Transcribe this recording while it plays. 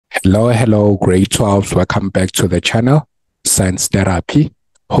Hello, grade 12. Welcome back to the channel, Science Therapy,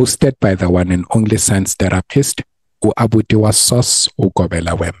 hosted by the one and only science therapist, Uabutiwa Sos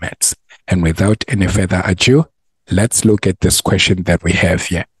Ugobela Maths. And without any further ado, let's look at this question that we have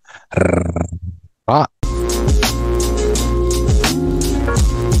here.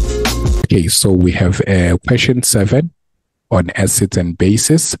 Okay, so we have question 7 on acids and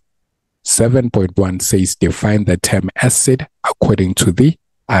bases. 7.1 says define the term acid according to the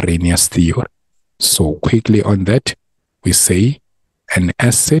Arrhenius theory. So quickly on that, we say an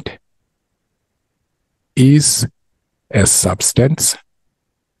acid is a substance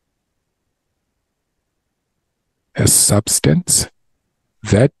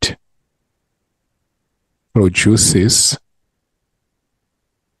that produces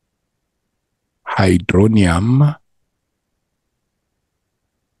hydronium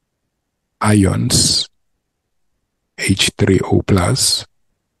ions, H3O plus,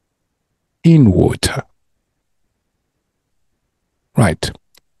 in water. Right.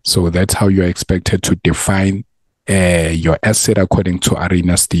 So that's how you're expected to define your acid according to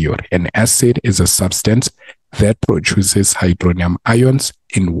Arrhenius theory. An acid is a substance that produces hydronium ions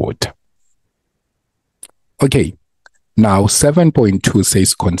in water. Okay. Now 7.2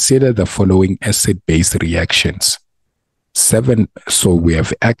 says consider the following acid-base reactions. So we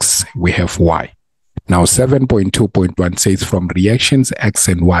have X, we have Y. Now 7.2.1 says from reactions X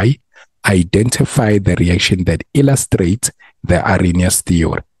and Y, identify the reaction that illustrates the Arrhenius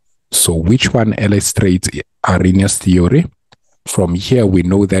theory. So which one illustrates Arrhenius theory? From here we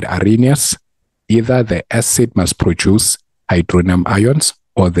know that Arrhenius, either the acid must produce hydronium ions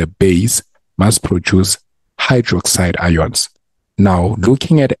or the base must produce hydroxide ions. Now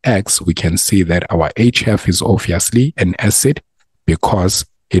looking at X, we can see that our HF is obviously an acid because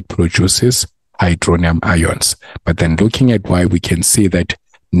it produces hydronium ions. But then looking at Y, we can see that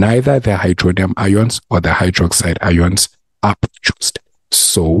neither the hydronium ions or the hydroxide ions are produced.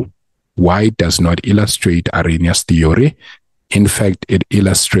 So Y does not illustrate Arrhenius theory. In fact, it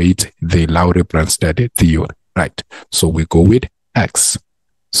illustrates the Lowry-Bronsted theory. Right. So we go with X.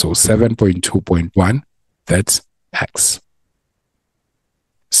 So 7.2.1, that's X.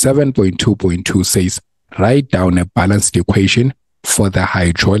 7.2.2 says write down a balanced equation for the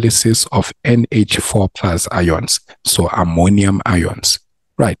hydrolysis of NH4 plus ions, so ammonium ions.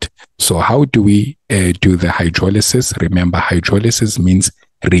 Right. So how do we do the hydrolysis? Remember, hydrolysis means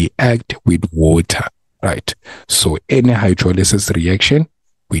react with water. Right. So any hydrolysis reaction,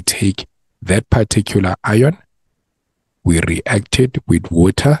 we take that particular ion, we react it with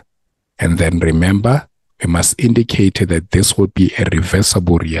water, and then remember, we must indicate that this will be a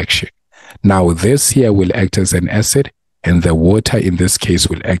reversible reaction. Now this here will act as an acid, and the water in this case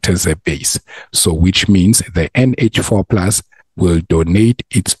will act as a base. So which means the NH4 plus will donate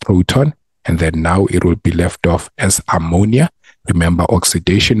its proton, and then now it will be left off as ammonia. Remember,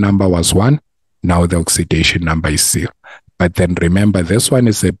 oxidation number was 1. Now the oxidation number is 0. But then remember, this one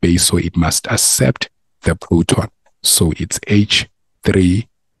is a base, so it must accept the proton. So it's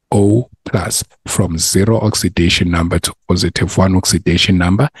H3O plus. From 0 oxidation number to positive 1 oxidation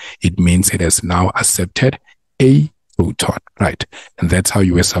number, it means it has now accepted a proton. Right. And that's how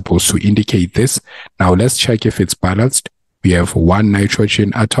you were supposed to indicate this. Now let's check if it's balanced. We have 1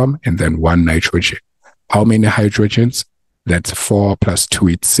 nitrogen atom and then 1 nitrogen. How many hydrogens? That's 4 plus 2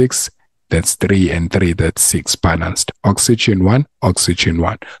 is 6. That's 3 and 3, that's 6 balanced. Oxygen 1, oxygen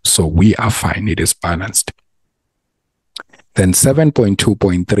 1. So we are fine, it is balanced. Then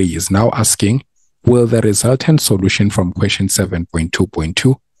 7.2.3 is now asking, will the resultant solution from question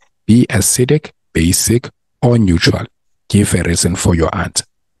 7.2.2 be acidic, basic, or neutral? Give a reason for your answer.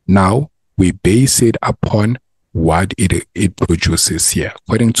 Now, we base it upon what it produces here.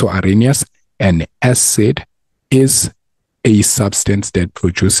 According to Arrhenius, an acid is a substance that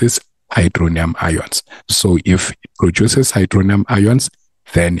produces hydronium ions. So if it produces hydronium ions,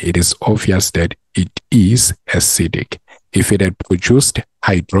 then it is obvious that it is acidic. If it had produced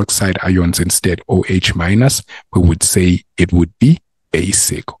hydroxide ions instead, OH minus, we would say it would be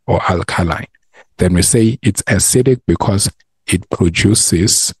basic or alkaline. Then we say it's acidic because it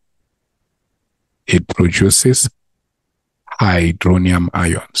produces hydronium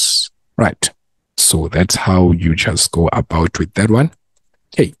ions. Right. So that's how you just go about with that one.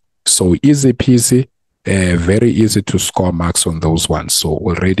 Okay. So easy peasy, very easy to score marks on those ones. So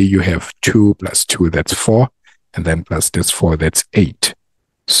already you have 2 plus 2, that's 4. And then plus this 4, that's 8.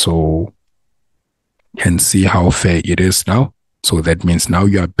 So you can see how fair it is now. So that means now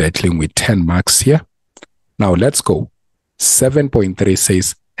you are battling with 10 marks here. Now let's go. 7.3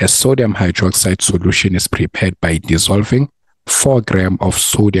 says a sodium hydroxide solution is prepared by dissolving 4 grams of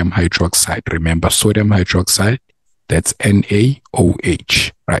sodium hydroxide. Remember, sodium hydroxide, that's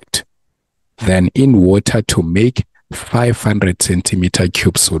NaOH, right? Then in water to make 500 centimeter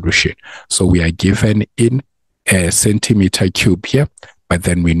cube solution. So we are given in a centimeter cube here, but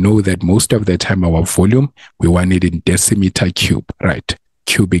then we know that most of the time our volume, we want it in decimeter cube, right?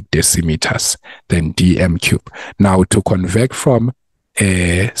 Cubic decimeters, then dm cube. Now to convert from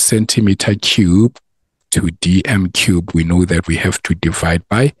a centimeter cube to dm cube, we know that we have to divide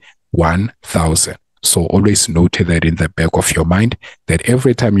by 1000. So always note that in the back of your mind, that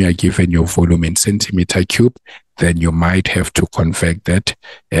every time you are given your volume in centimeter cube, then you might have to convert that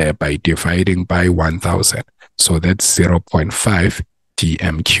by dividing by 1000. So that's 0.5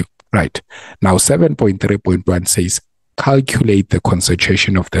 dm cube, right? Now 7.3.1 says, calculate the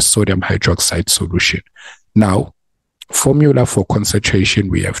concentration of the sodium hydroxide solution. Now, formula for concentration,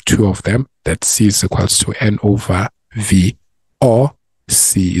 we have 2 of them, that C is equals to N over V, or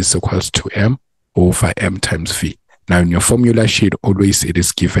C is equals to M over M times V. Now, in your formula sheet, always it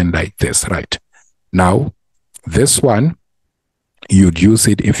is given like this, right? Now, this one, you'd use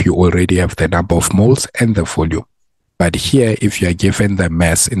it if you already have the number of moles and the volume. But here, if you are given the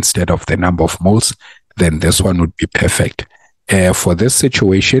mass instead of the number of moles, then this one would be perfect. For this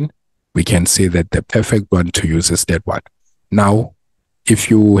situation, we can say that the perfect one to use is that one. Now, if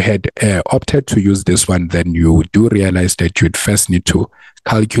you had opted to use this one, then you do realize that you'd first need to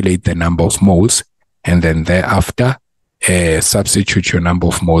calculate the number of moles, and then thereafter substitute your number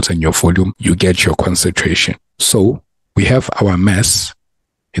of moles and your volume, you get your concentration. So we have our mass,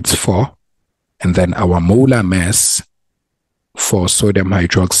 it's 4, and then our molar mass for sodium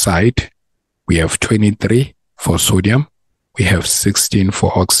hydroxide, we have 23 for sodium, we have 16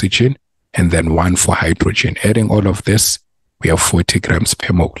 for oxygen, and then 1 for hydrogen. Adding all of this, we have 40 grams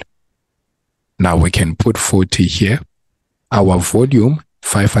per mole. Now we can put 40 here. Our volume,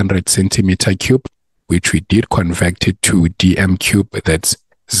 500 centimeter cube, which we did convert it to dm cube, that's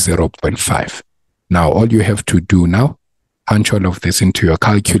 0.5. Now all you have to do now, punch all of this into your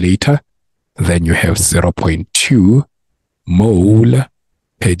calculator, then you have 0.2 mole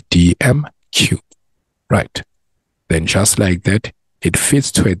per dm cube, right? Then just like that, it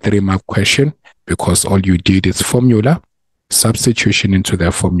fits to a 3-mark question because all you did is formula, substitution into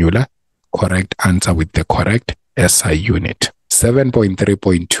the formula, correct answer with the correct SI unit.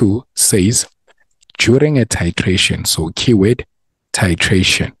 7.3.2 says, during a titration, so keyword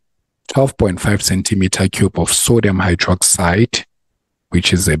titration, 12.5 centimeter cube of sodium hydroxide,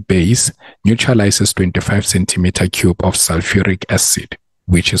 which is a base, neutralizes 25 centimeter cube of sulfuric acid,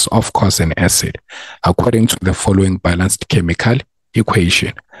 which is of course an acid, according to the following balanced chemical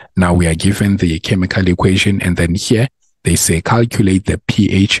equation. Now we are given the chemical equation, and then here they say calculate the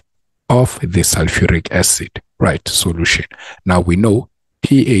pH of the sulfuric acid, right, solution. Now we know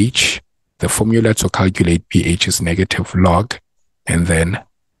pH, the formula to calculate pH is negative log and then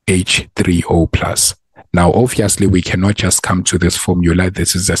H3O plus. Now obviously we cannot just come to this formula.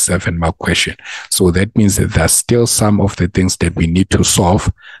 This is a 7-mark question. So that means that there's still some of the things that we need to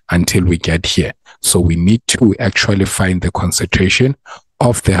solve until we get here. So we need to actually find the concentration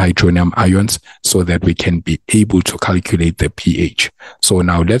of the hydronium ions so that we can be able to calculate the pH. So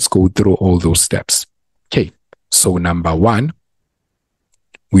now let's go through all those steps. Okay, so number 1,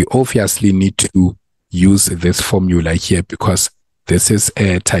 we obviously need to use this formula here because this is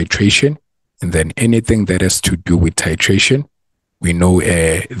a titration, and then anything that has to do with titration, we know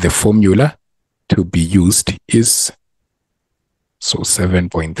the formula to be used is, so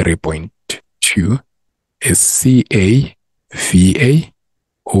 7.3.2 is CaVa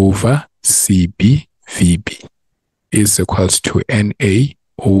over CbVb is equals to Na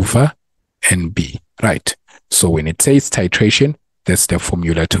over Nb, right? So when it says titration, that's the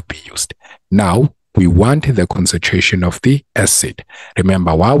formula to be used. Now, we want the concentration of the acid.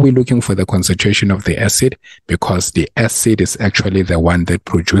 Remember, why are we looking for the concentration of the acid? Because the acid is actually the one that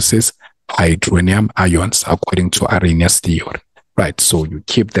produces hydronium ions, according to Arrhenius theory. Right, so you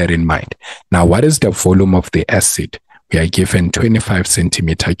keep that in mind. Now, what is the volume of the acid? We are given 25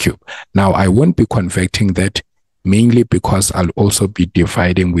 centimeter cube. Now, I won't be converting that mainly because I'll also be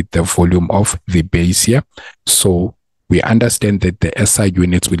dividing with the volume of the base here. So we understand that the SI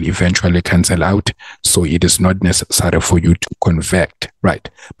units will eventually cancel out, so it is not necessary for you to convert, right?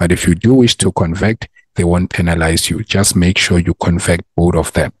 But if you do wish to convert, they won't penalize you. Just make sure you convert both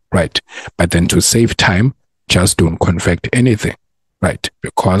of them, right? But then to save time, just don't convert anything, right?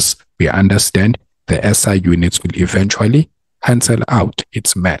 Because we understand the SI units will eventually cancel out.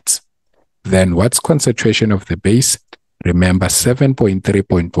 It's maths. Then what's concentration of the base? Remember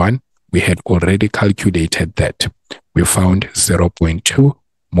 7.3.1, we had already calculated that. We found 0.2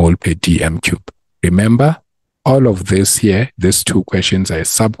 mole per dm cube. Remember, all of this here, these two questions are a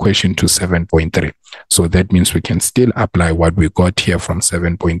sub-question to 7.3. So that means we can still apply what we got here from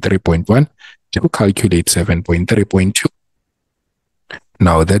 7.3.1 to calculate 7.3.2.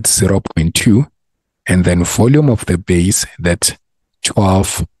 Now that's 0.2. And then volume of the base, that's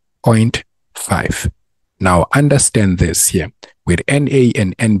 12.5. Now understand this here. With Na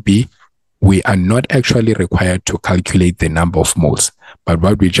and Nb, we are not actually required to calculate the number of moles. But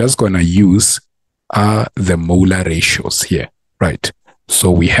what we're just going to use are the molar ratios here, right?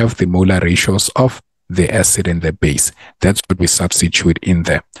 So we have the molar ratios of the acid and the base. That's what we substitute in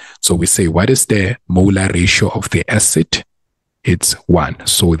there. So we say, what is the molar ratio of the acid? It's 1.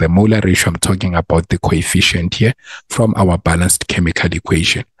 So the molar ratio, I'm talking about the coefficient here from our balanced chemical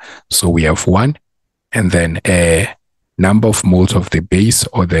equation. So we have 1, and then a number of moles of the base,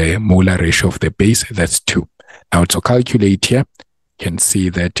 or the molar ratio of the base, that's 2. Now to calculate here, you can see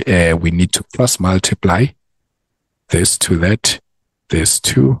that we need to cross multiply this to that, this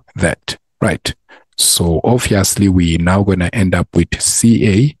to that, right? So obviously we're now going to end up with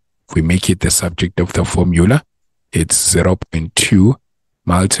Ca. If we make it the subject of the formula, it's 0.2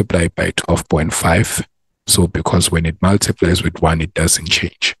 multiplied by 12.5. So because when it multiplies with 1, it doesn't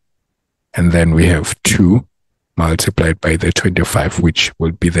change. And then we have 2 multiplied by the 25, which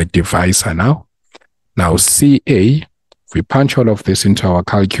will be the divisor now. Now Ca, if we punch all of this into our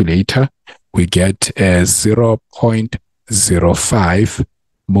calculator, we get 0.05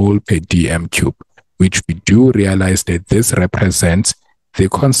 mole per dm cube, which we do realize that this represents the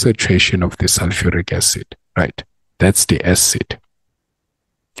concentration of the sulfuric acid, right? That's the acid.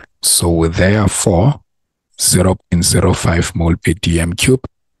 So therefore, 0.05 mole per dm cube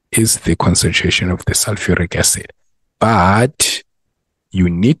is the concentration of the sulfuric acid. But you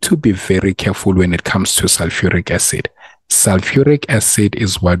need to be very careful when it comes to sulfuric acid. Sulfuric acid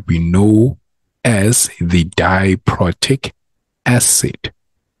is what we know as the diprotic acid.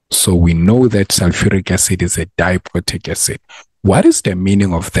 So we know that sulfuric acid is a diprotic acid. What is the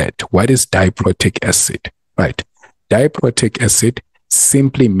meaning of that? What is diprotic acid? Right. Diprotic acid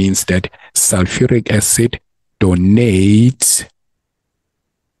simply means that sulfuric acid donates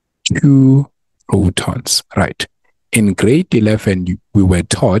 2 protons, right? In grade 11, we were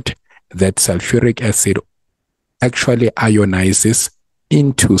taught that sulfuric acid actually ionizes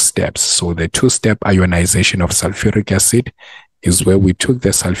in 2 steps. So the 2-step ionization of sulfuric acid is where we took the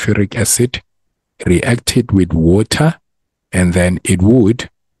sulfuric acid, reacted with water, and then it would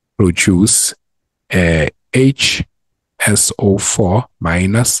produce HSO4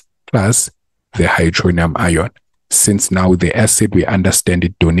 minus plus the hydronium ion. Since now the acid, we understand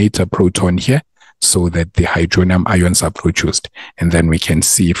it donates a proton here, so that the hydronium ions are produced. And then we can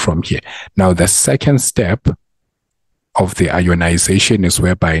see it from here. Now the second step of the ionization is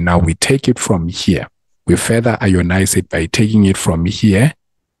whereby now we take it from here. We further ionize it by taking it from here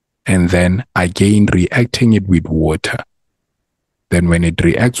and then again reacting it with water. Then when it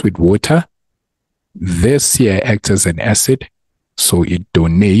reacts with water, this here acts as an acid, so it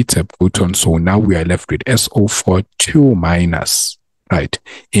donates a proton. So now we are left with SO4 2 minus, right?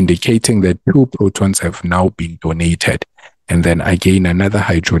 Indicating that 2 protons have now been donated. And then again, another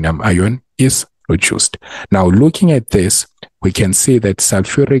hydronium ion is produced. Now looking at this, we can see that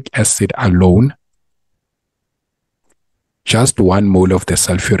sulfuric acid alone, just 1 mole of the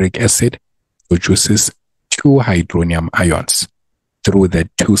sulfuric acid produces 2 hydronium ions through the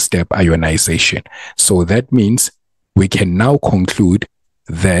 2-step ionization. So that means we can now conclude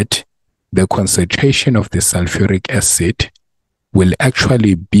that the concentration of the sulfuric acid will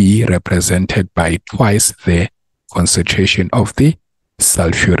actually be represented by twice the concentration of the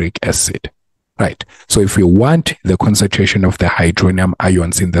sulfuric acid, right? So if we want the concentration of the hydronium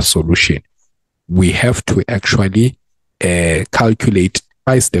ions in the solution, we have to actually calculate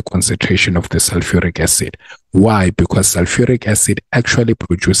twice the concentration of the sulfuric acid. Why? Because sulfuric acid actually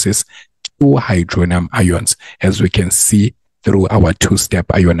produces 2 hydronium ions, as we can see through our 2-step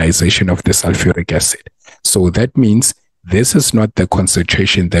ionization of the sulfuric acid. So that means this is not the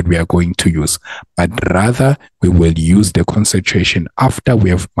concentration that we are going to use, but rather we will use the concentration after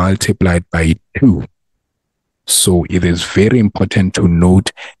we have multiplied by 2. So it is very important to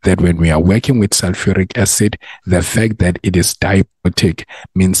note that when we are working with sulfuric acid, the fact that it is diprotic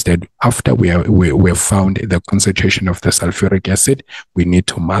means that after we have found the concentration of the sulfuric acid, we need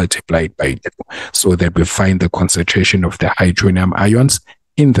to multiply it by 2 so that we find the concentration of the hydronium ions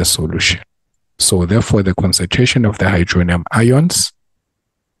in the solution. So therefore, the concentration of the hydronium ions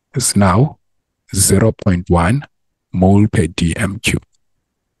is now 0.1 mole per dm cube.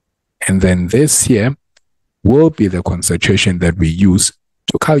 And then this here will be the concentration that we use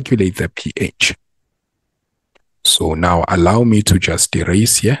to calculate the pH. So now allow me to just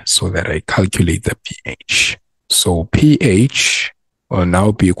erase here so that I calculate the pH. So pH will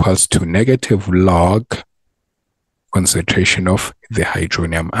now be equals to negative log concentration of the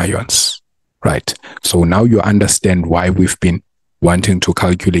hydronium ions. Right. So now you understand why we've been wanting to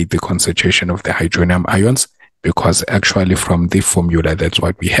calculate the concentration of the hydronium ions, because actually from the formula, that's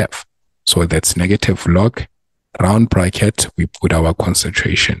what we have. So that's negative log, round bracket, we put our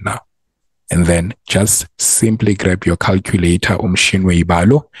concentration now. And then just simply grab your calculator,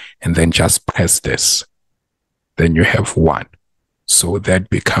 and then just press this. Then you have 1. So that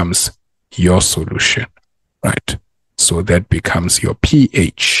becomes your solution, right? So that becomes your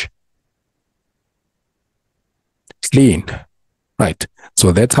pH. Clean, right?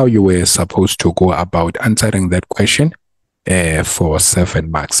 So that's how you were supposed to go about answering that question for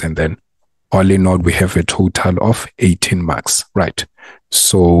 7 marks. And then all in all, we have a total of 18 marks, right?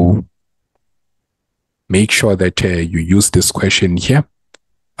 So make sure that you use this question here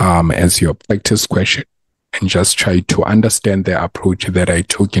as your practice question, and just try to understand the approach that I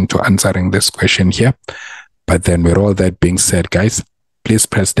took into answering this question here. But then with all that being said, guys, please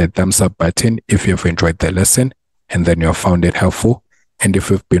press the thumbs up button if you've enjoyed the lesson and then you found it helpful. And if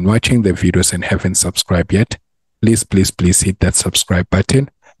you've been watching the videos and haven't subscribed yet, please hit that subscribe button.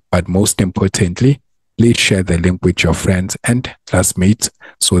 But most importantly, please share the link with your friends and classmates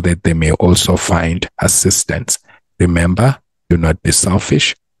so that they may also find assistance. Remember, do not be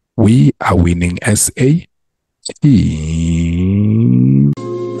selfish. We are winning as a team.